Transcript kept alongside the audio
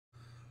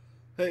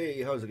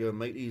Hey, how's it going,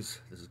 mateys?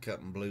 This is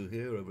Captain Blue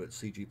here over at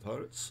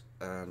CGPirates,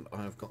 and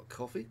I've got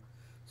coffee.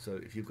 So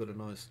if you've got a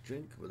nice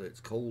drink, whether it's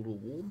cold or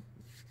warm,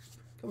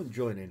 come and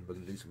join in. We're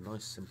going to do some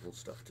nice simple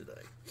stuff today.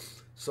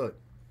 So,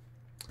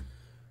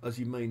 as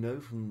you may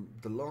know from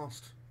the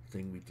last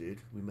thing we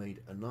did, we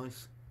made a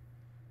nice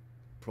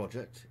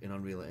project in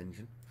Unreal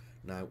Engine.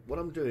 Now, what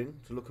I'm doing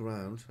to look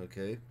around,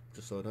 okay,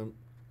 just so I don't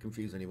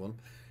confuse anyone,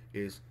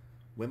 is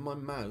when my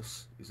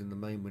mouse is in the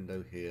main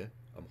window here,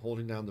 I'm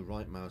holding down the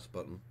right mouse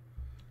button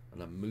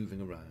and I'm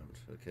moving around,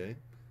 okay,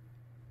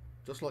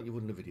 just like you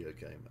would in a video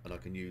game. And I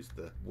can use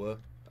the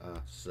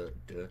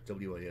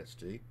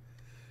WASD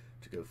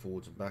to go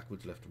forwards and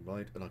backwards, left and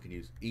right, and I can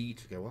use E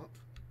to go up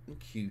and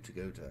Q to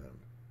go down.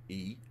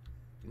 E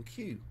and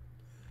Q.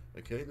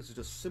 Okay, this is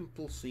just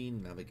simple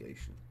scene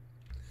navigation.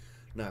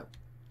 Now,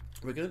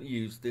 we're going to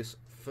use this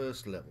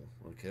first level,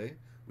 okay,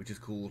 which is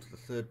called the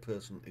third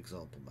person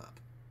example map.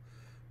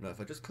 Now,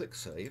 if I just click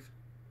save,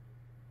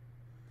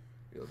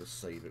 it'll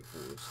just save it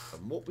for us.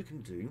 And what we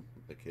can do,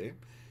 okay,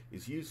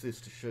 is use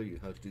this to show you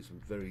how to do some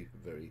very,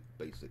 very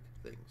basic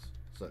things.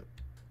 So,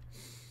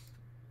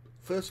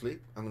 firstly,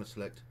 I'm going to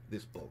select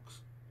this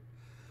box.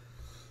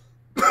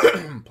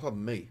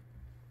 Pardon me.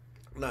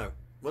 Now,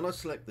 when I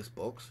select this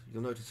box,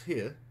 you'll notice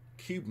here,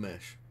 Cube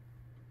Mesh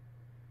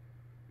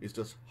is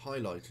just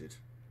highlighted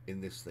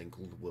in this thing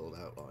called the World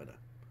Outliner.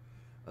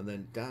 And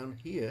then down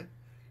here,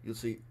 you'll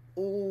see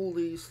all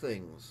these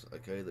things,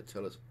 okay, that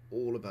tell us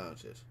all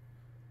about it.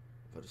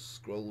 If I just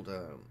scroll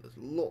down, there's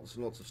lots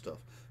and lots of stuff.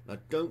 Now,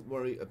 don't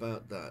worry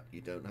about that.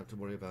 You don't have to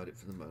worry about it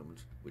for the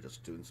moment. We're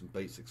just doing some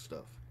basic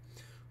stuff.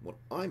 What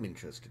I'm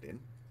interested in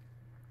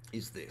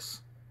is this.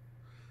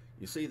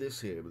 You see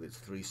this here with its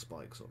 3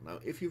 spikes on. Now,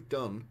 if you've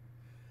done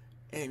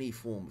any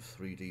form of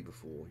 3D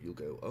before, you'll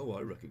go, oh,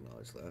 I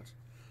recognize that.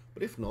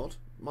 But if not,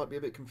 it might be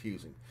a bit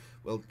confusing.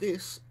 Well,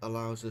 this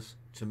allows us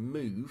to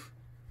move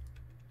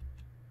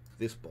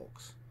this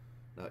box.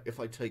 Now, if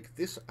I take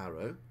this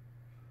arrow,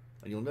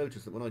 and you'll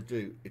notice that when I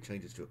do, it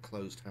changes to a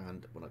closed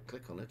hand when I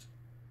click on it,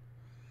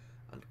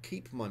 and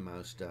keep my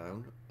mouse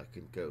down, I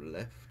can go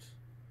left,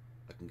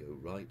 I can go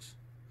right,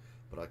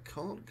 but I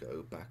can't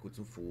go backwards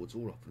and forwards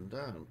or up and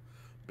down,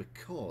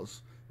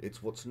 because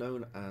it's what's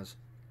known as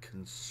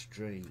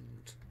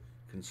constrained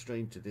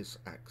to this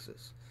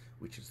axis,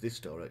 which is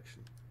this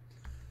direction.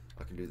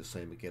 I can do the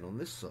same again on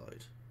this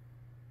side,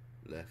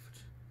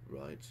 left,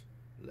 right,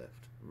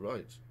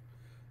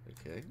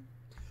 okay.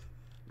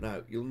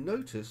 Now, you'll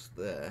notice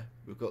there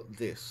we've got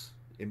this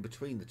in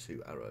between the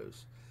 2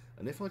 arrows,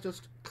 and if I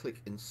just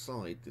click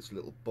inside this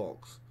little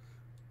box,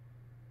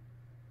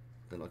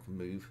 then I can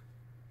move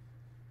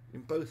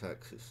in both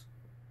axes,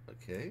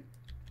 okay.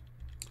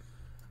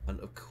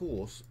 And of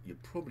course,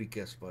 you've probably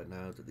guessed by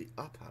now that the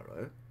up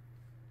arrow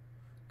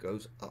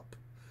goes up.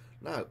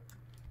 Now,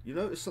 you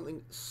notice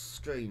something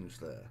strange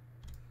there,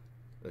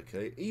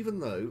 okay.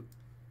 Even though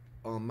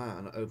our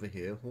man over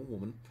here, or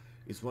woman,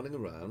 is running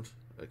around,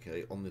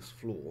 okay, on this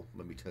floor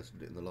when we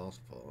tested it in the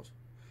last part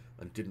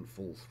and didn't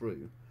fall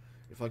through,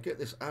 if I get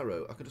this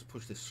arrow, I can just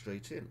push this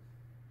straight in.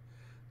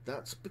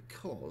 That's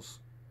because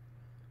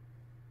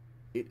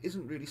it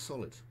isn't really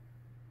solid.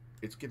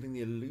 It's giving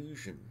the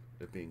illusion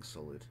of being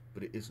solid,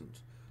 but it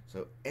isn't.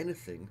 So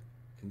anything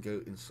can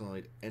go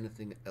inside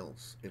anything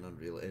else in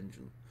Unreal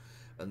Engine,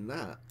 and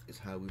that is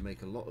how we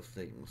make a lot of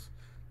things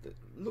that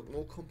look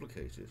more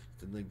complicated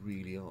than they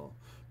really are,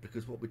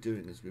 because what we're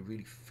doing is we're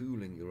really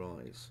fooling your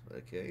eyes,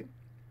 okay?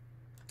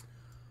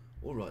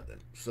 Alright then,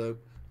 so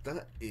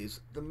that is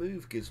the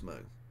move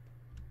gizmo.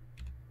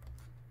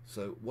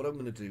 So what I'm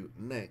going to do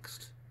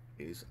next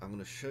is I'm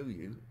going to show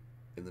you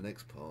in the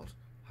next part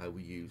how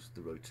we use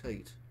the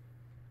rotate,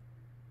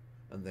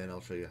 and then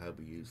I'll show you how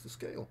we use the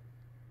scale.